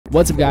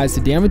What's up guys,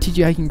 today I'm gonna teach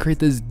you how you can create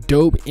this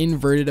dope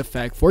inverted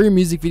effect for your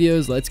music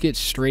videos. Let's get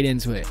straight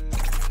into it.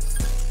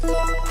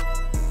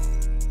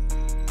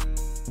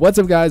 What's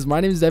up guys,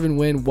 my name is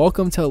Devinhuynh.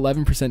 Welcome to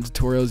 11%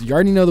 Tutorials. You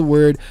already know the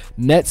word.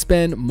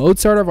 Nettspend,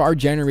 Mozart of our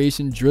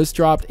generation, just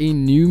dropped a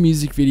new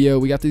music video.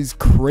 We got these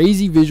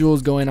crazy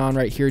visuals going on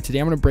right here. Today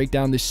I'm going to break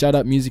down this shut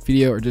up music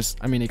video, or just,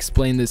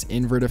 explain this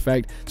invert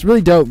effect. It's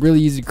really dope,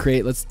 really easy to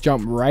create. Let's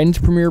jump right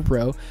into Premiere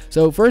Pro.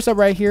 So first up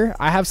right here,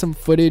 I have some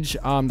footage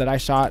that I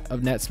shot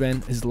of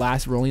Nettspend, his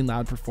last Rolling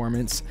Loud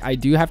performance. I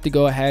do have to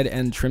go ahead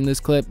and trim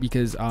this clip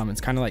because it's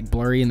kind of like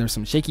blurry and there's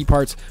some shaky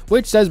parts,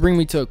 which does bring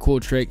me to a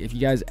cool trick. If you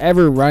guys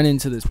ever run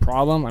into this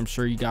problem, I'm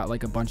sure you got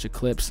like a bunch of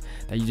clips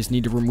that you just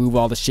need to remove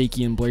all the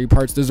shaky and blurry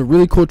parts. There's a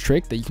really cool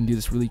trick that you can do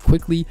this really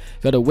quickly.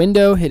 Go to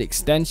Window, hit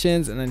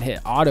Extensions, and then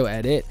hit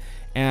AutoEdit.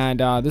 And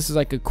this is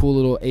like a cool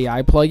little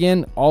AI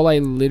plugin. All I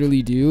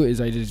literally do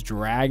is I just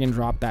drag and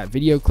drop that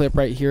video clip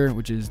right here,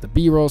 which is the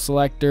B-roll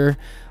selector,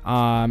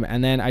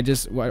 and then I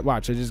just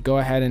watch. I just go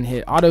ahead and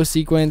hit auto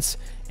sequence,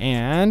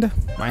 and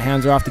my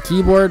hands are off the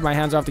keyboard.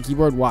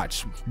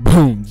 Watch,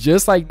 boom,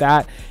 just like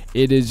that.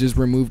 It is just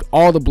removed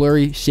all the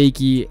blurry,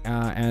 shaky,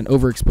 and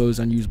overexposed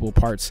unusable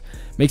parts.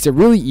 Makes it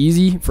really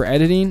easy for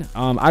editing.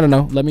 I don't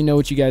know, let me know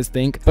what you guys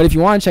think. But if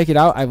you want to check it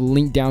out, I've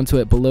linked down to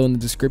it below in the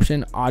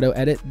description.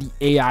 AutoEdit, the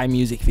AI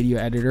music video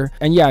editor.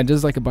 And yeah, it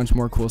does like a bunch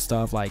more cool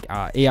stuff like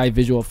AI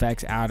visual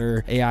effects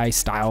adder, AI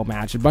style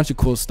match, a bunch of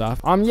cool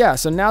stuff. Yeah,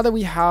 so now that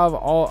we have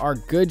all our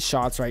good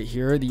shots right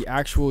here, the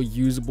actual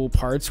usable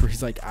parts where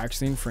he's like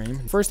actually in frame,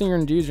 first thing you're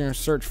gonna do is you're gonna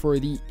search for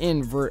the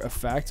invert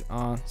effect.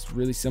 It's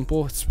really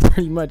simple. It's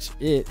pretty much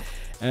it.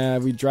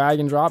 We drag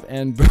and drop,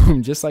 and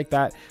boom, just like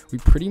that, we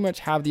pretty much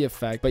have the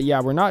effect. But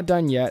yeah, we're not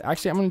done yet.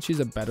 Actually, I'm gonna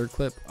choose a better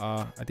clip.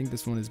 I think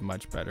this one is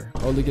much better.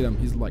 Oh, look at him,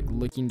 he's like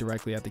looking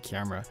directly at the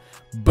camera.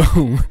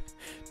 Boom.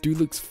 Dude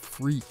looks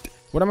freaked.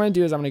 What I'm going to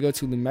do is I'm going to go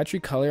to Lumetri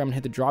color. I'm going to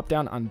hit the drop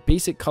down on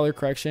basic color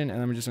correction,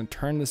 and I'm just going to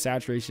turn the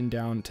saturation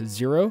down to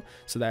 0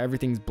 so that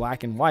everything's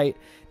black and white.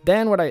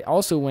 Then what I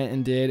also went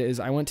and did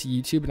is I went to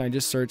YouTube and I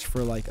just searched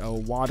for like a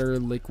water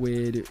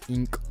liquid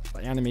ink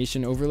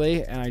animation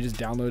overlay, and I just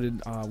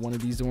downloaded one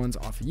of these ones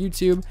off of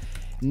YouTube.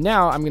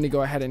 Now I'm going to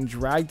go ahead and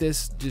drag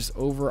this just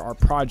over our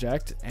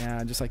project,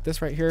 and just like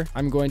this right here,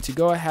 I'm going to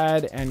go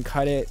ahead and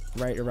cut it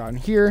right around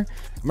here.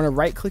 I'm going to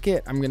right click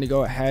it. I'm going to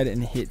go ahead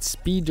and hit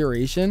speed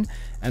duration,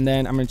 and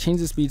then I'm going to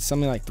change the speed to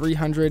something like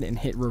 300 and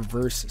hit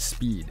reverse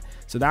speed.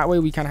 So that way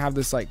we kind of have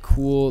this like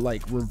cool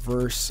like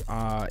reverse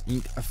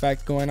ink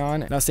effect going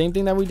on. Now same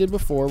thing that we did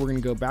before, we're going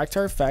to go back to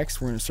our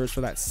effects. We're going to search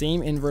for that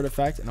same invert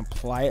effect and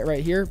apply it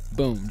right here.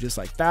 Boom, just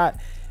like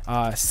that.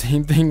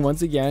 Same thing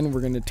once again,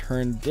 we're going to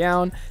turn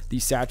down the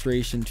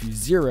saturation to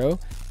 0,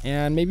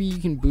 and maybe you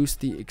can boost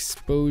the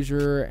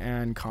exposure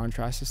and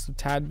contrast just a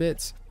tad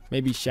bits,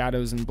 maybe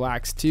shadows and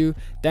blacks too.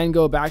 Then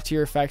go back to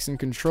your effects and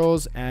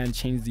controls and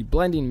change the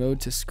blending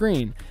mode to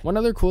screen. One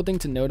other cool thing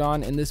to note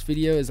on in this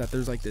video is that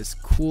there's like this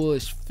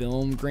coolish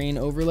film grain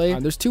overlay.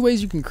 There's two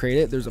ways you can create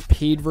it. There's a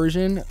paid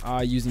version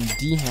using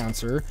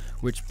Dehancer,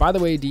 which by the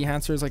way,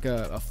 Dehancer is like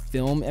a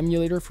film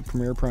emulator for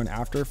Premiere Pro and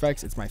After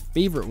Effects. It's my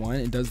favorite one.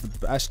 It does the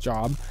best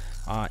job.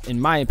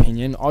 In my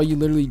opinion. All you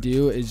literally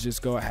do is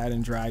just go ahead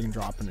and drag and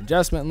drop an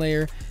adjustment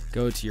layer,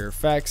 go to your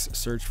effects,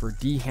 search for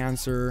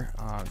Dehancer,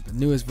 the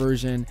newest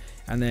version,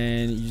 and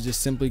then you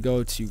just simply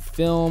go to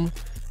film,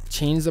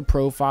 change the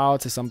profile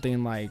to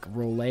something like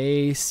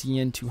Rolay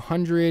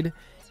CN200,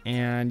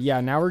 and yeah,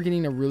 now we're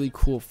getting a really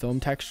cool film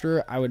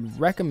texture. I would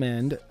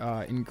recommend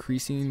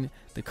increasing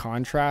the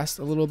contrast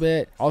a little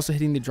bit, also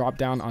hitting the drop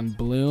down on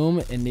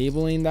bloom,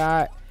 enabling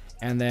that,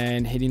 and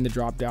then hitting the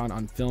drop down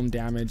on film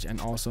damage and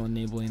also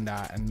enabling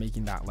that and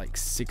making that like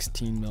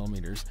 16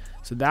 millimeters.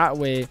 So that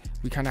way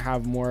we kind of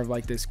have more of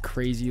like this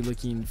crazy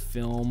looking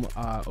film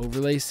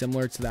overlay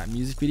similar to that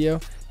music video.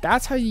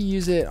 That's how you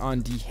use it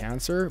on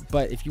Dehancer.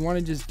 But if you want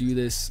to just do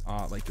this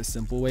like the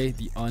simple way,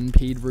 the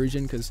unpaid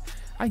version, because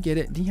I get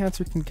it,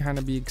 Dehancer can kind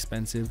of be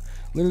expensive.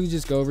 Literally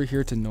just go over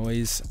here to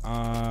noise,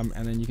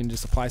 and then you can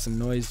just apply some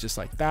noise just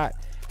like that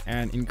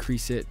and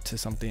increase it to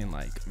something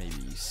like maybe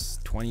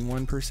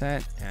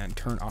 21% and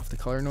turn off the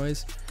color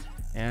noise.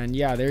 And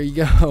yeah, there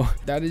you go.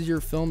 That is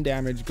your film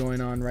damage going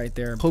on right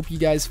there. Hope you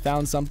guys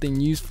found something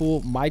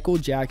useful. Michael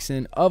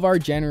Jackson of our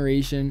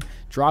generation,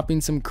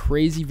 dropping some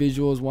crazy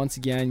visuals once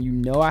again. You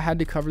know I had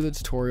to cover the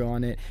tutorial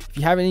on it. If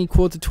you have any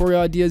cool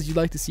tutorial ideas you'd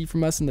like to see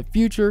from us in the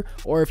future,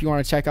 or if you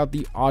want to check out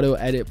the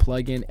AutoEdit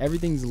plugin,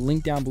 everything's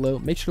linked down below.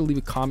 Make sure to leave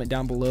a comment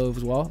down below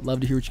as well. Love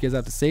to hear what you guys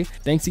have to say.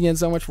 Thanks again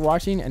so much for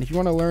watching, and if you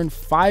want to learn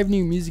 5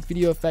 new music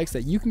video effects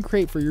that you can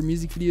create for your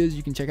music videos,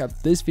 you can check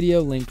out this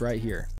video linked right here.